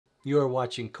You are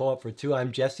watching Co-op for Two.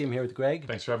 I'm Jesse. I'm here with Greg.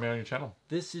 Thanks for having me on your channel.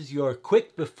 This is your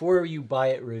quick before you buy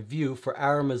it review for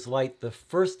Arima's Light, the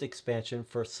first expansion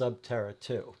for Terra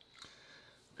 2.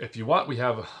 If you want, we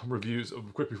have reviews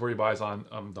quick before you buys on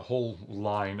the whole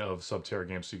line of Terra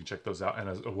games, so you can check those out, and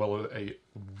as well as a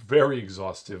very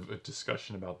exhaustive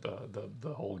discussion about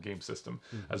the whole game system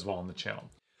as well on the channel.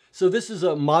 So this is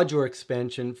a modular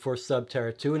expansion for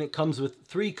Terra 2, and it comes with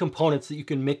 3 components that you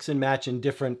can mix and match in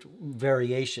different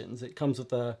variations. It comes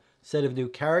with a set of new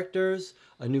characters,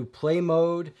 a new play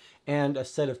mode, and a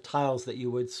set of tiles that you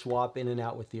would swap in and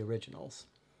out with the originals.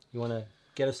 You want to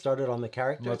get us started on the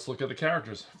characters? Let's look at the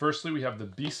characters. Firstly, we have the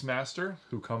Beastmaster,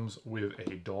 who comes with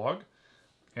a dog.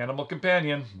 Animal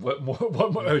companion. What more?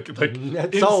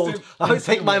 That's sold. I would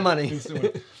take my money.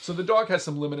 So the dog has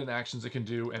some limited actions it can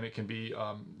do, and it can be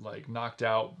like knocked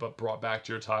out but brought back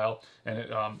to your tile.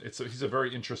 And he's a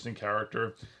very interesting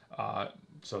character.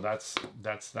 So that's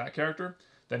that character.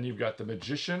 Then you've got the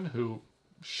Magician, who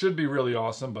should be really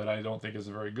awesome, but I don't think is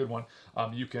a very good one.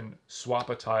 You can swap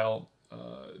a tile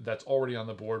that's already on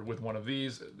the board with one of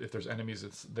these. If there's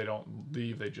enemies, they don't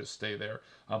leave, they just stay there.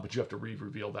 But you have to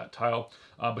re-reveal that tile.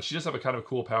 But she does have a kind of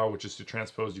cool power, which is to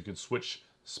transpose. You can switch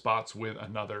spots with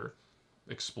another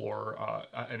explorer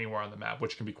anywhere on the map,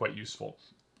 which can be quite useful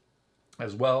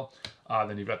as well.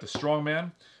 Then you've got the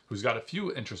Strongman, who's got a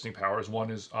few interesting powers. One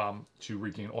is to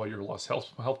regain all your lost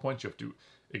health points. You have to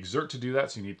exert to do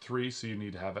that, so you need 3, so you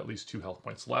need to have at least 2 health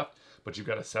points left, but you've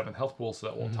got a 7 health pool, so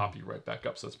that will top you right back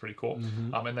up, so that's pretty cool.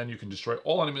 And then you can destroy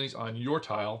all enemies on your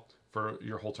tile for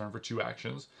your whole turn for 2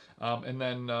 actions. And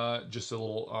then just a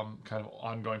little kind of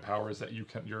ongoing power is that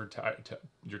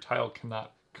your tile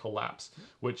cannot collapse,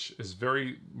 which is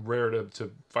very rare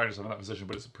to find yourself in that position,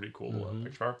 but it's a pretty cool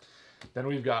picture power. Then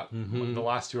we've got the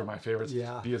last 2 are my favorites.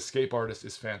 Yeah. The Escape Artist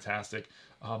is fantastic.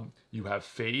 You have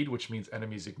Fade, which means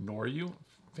enemies ignore you.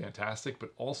 Fantastic.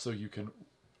 But also you can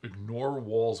ignore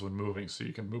walls when moving, so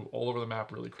you can move all over the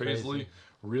map really crazily.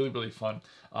 Really, really fun.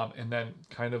 And then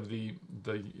kind of the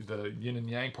yin and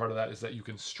yang part of that is that you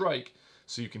can strike,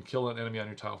 so you can kill an enemy on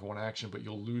your tile for 1 action, but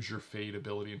you'll lose your Fade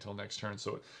ability until next turn.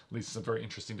 So it leads to some very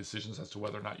interesting decisions as to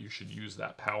whether or not you should use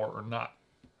that power or not.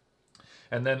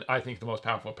 And then I think the most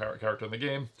powerful character in the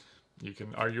game, you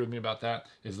can argue with me about that,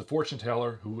 is the Fortune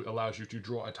Teller, who allows you to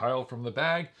draw a tile from the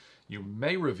bag. You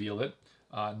may reveal it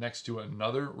next to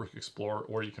another Explorer,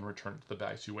 or you can return it to the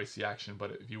bag, so you waste the action,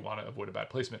 but if you want to avoid a bad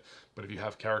placement. But if you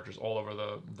have characters all over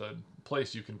the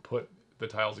place, you can put the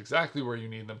tiles exactly where you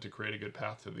need them to create a good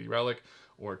path to the relic,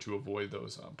 or to avoid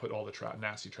those, put all the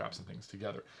nasty traps and things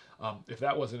together. If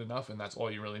that wasn't enough, and that's all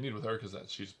you really need with her, because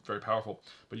she's very powerful,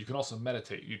 but you can also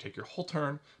meditate. You take your whole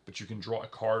turn, but you can draw a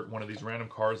card, one of these random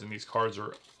cards, and these cards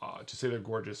are, to say they're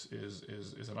gorgeous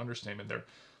is an understatement.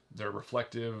 They're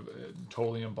reflective,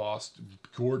 totally embossed,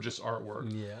 gorgeous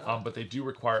artwork. Yeah. But they do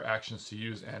require actions to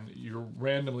use, and you're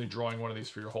randomly drawing one of these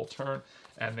for your whole turn,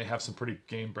 and they have some pretty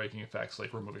game-breaking effects,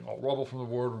 like removing all rubble from the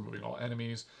board, removing all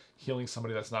enemies, healing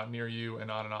somebody that's not near you,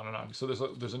 and on and on and on. So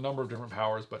there's a number of different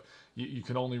powers, but you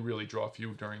can only really draw a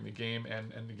few during the game,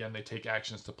 and again, they take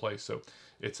actions to play. So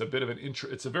it's a bit of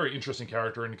it's a very interesting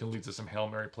character, and it can lead to some Hail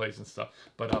Mary plays and stuff.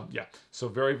 But yeah, so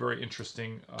very, very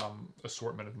interesting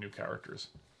assortment of new characters.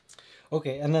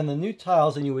 Okay, and then the new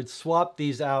tiles, and you would swap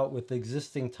these out with the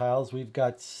existing tiles. We've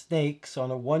got snakes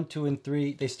on a 1, 2, and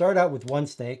 3. They start out with 1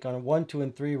 snake. On a 1, 2,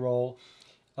 and 3 roll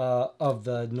of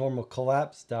the normal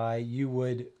collapse die, you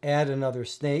would add another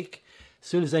snake. As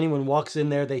soon as anyone walks in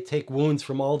there, they take wounds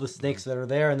from all the snakes that are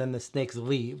there, and then the snakes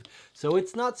leave. So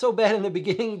it's not so bad in the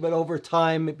beginning, but over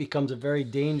time it becomes a very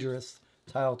dangerous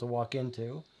tile to walk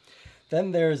into.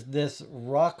 Then there's this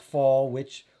rock fall,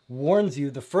 which warns you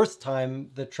the first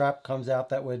time the trap comes out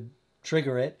that would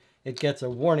trigger it. It gets a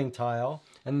warning tile,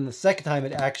 and then the second time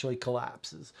it actually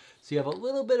collapses. So you have a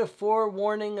little bit of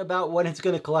forewarning about when it's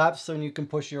going to collapse, so you can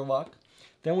push your luck.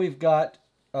 Then we've got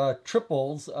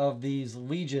triples of these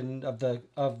legion of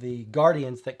the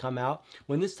guardians that come out.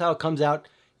 When this tile comes out,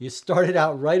 you start it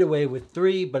out right away with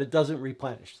 3, but it doesn't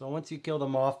replenish. So once you kill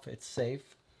them off, it's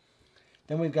safe.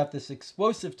 Then we've got this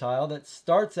explosive tile that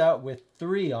starts out with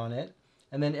 3 on it,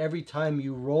 and then every time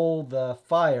you roll the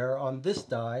fire on this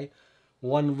die,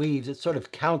 1 leaves. It sort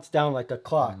of counts down like a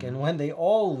clock. And when they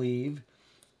all leave,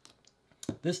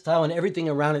 this tile and everything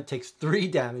around it takes 3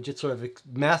 damage. It's sort of a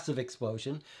massive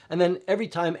explosion. And then every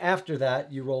time after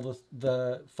that you roll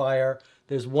the fire,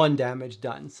 there's 1 damage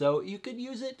done. So you could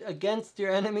use it against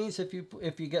your enemies if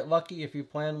you get lucky, if you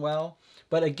plan well.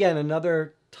 But again,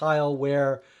 another tile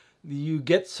where you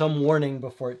get some warning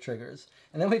before it triggers.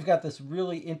 And then we've got this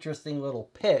really interesting little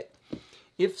pit.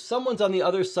 if someone's on the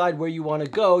other side where you want to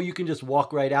go, you can just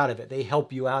walk right out of it. They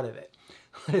help you out of it.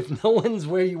 If no one's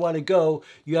where you want to go,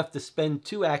 you have to spend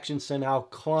 2 actions to now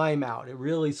climb out. It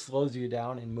really slows you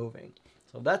down in moving.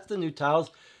 So that's the new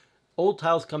tiles. Old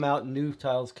tiles come out, new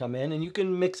tiles come in, and you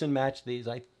can mix and match these.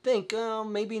 I think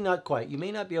maybe not quite. You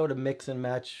may not be able to mix and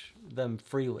match them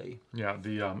freely. Yeah,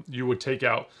 the you would take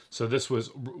out. So this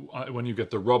was when you get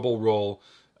the rubble roll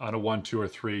on a 1, 2, or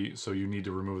 3. So you need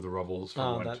to remove the rubbles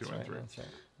from 1, 2, and 3. That's right.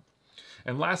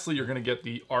 And lastly, you're going to get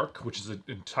the Arc, which is an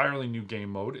entirely new game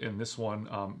mode. In this one,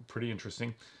 pretty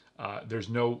interesting. There's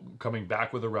no coming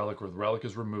back with a relic, where the relic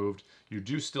is removed. You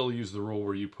do still use the rule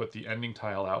where you put the ending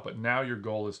tile out, but now your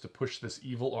goal is to push this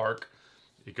evil Arc.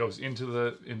 It goes into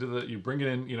the you bring it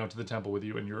in, to the temple with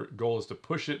you, and your goal is to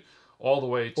push it all the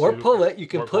way to... Or pull it. You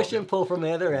can push and pull from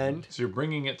the other end. So you're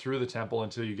bringing it through the temple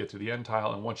until you get to the end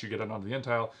tile, and once you get it onto the end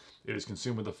tile, it is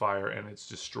consumed with the fire and it's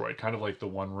destroyed. Kind of like the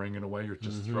One Ring in a way. You're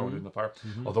just throwing it in the fire,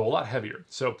 although a lot heavier.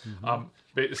 So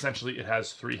essentially it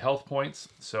has 3 health points,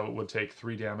 so it would take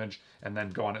 3 damage and then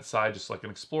go on its side just like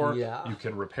an explorer. Yeah. You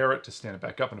can repair it to stand it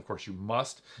back up, and of course you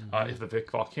must. If the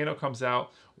volcano comes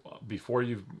out before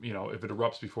if it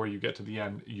erupts before you get to the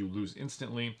end, you lose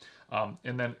instantly.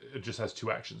 And then it just has 2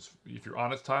 actions. If you're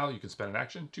on its tile, you can spend an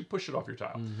action to push it off your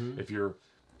tile. If you're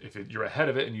ahead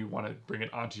of it and you want to bring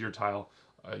it onto your tile,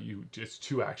 it's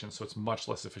 2 actions, so it's much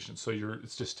less efficient. So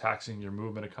it's just taxing your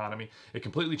movement economy. It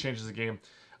completely changes the game.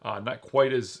 Not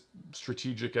quite as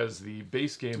strategic as the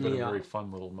base game, but a very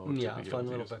fun little mode. Yeah, fun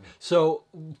little bit. So,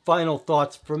 final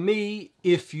thoughts from me.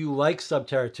 If you like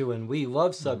Subterra 2, and we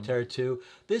love Subterra 2,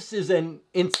 this is an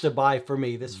insta-buy for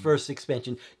me, this first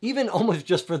expansion. Even almost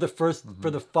just for the first,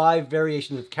 for the 5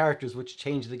 variations of characters, which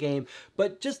change the game.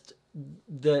 But just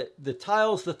the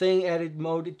tiles, the thing added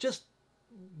mode, it just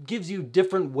gives you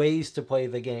different ways to play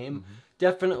the game.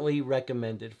 Definitely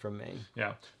recommended from me.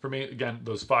 Yeah, for me, again,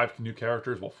 those 5 new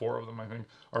characters, well, 4 of them I think,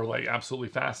 are like absolutely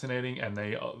fascinating, and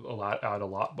they add a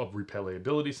lot of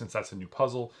replayability since that's a new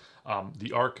puzzle.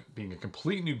 The Arc being a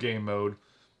complete new game mode,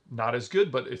 not as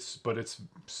good, but it's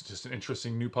just an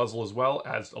interesting new puzzle as well.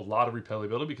 Adds a lot of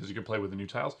replayability because you can play with the new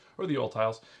tiles or the old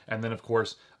tiles, and then of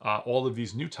course all of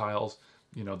these new tiles,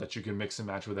 that you can mix and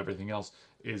match with everything else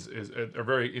are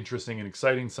very interesting and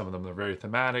exciting. Some of them are very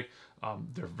thematic.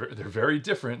 They're very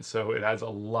different, so it adds a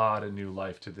lot of new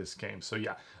life to this game. So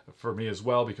yeah, for me as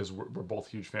well, because we're both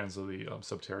huge fans of the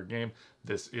Subterra game,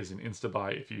 this is an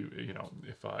insta-buy if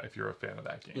if you're a fan of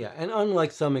that game. Yeah, and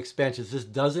unlike some expansions, this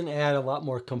doesn't add a lot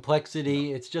more complexity.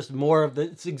 No. It's just more of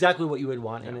it's exactly what you would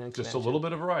want in an expansion. Just a little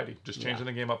bit of variety, just changing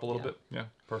the game up a little bit. Yeah,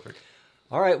 perfect.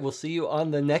 All right, we'll see you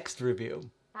on the next review.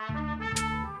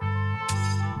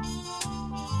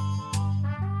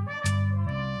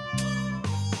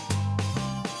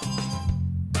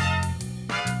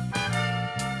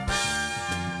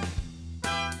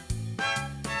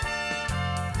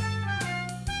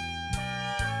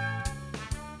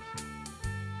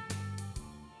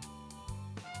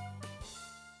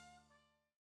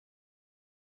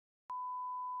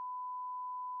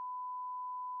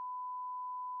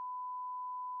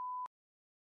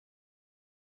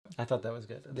 I thought that was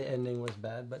good. The ending was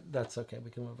bad, but that's okay. We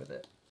can live with it.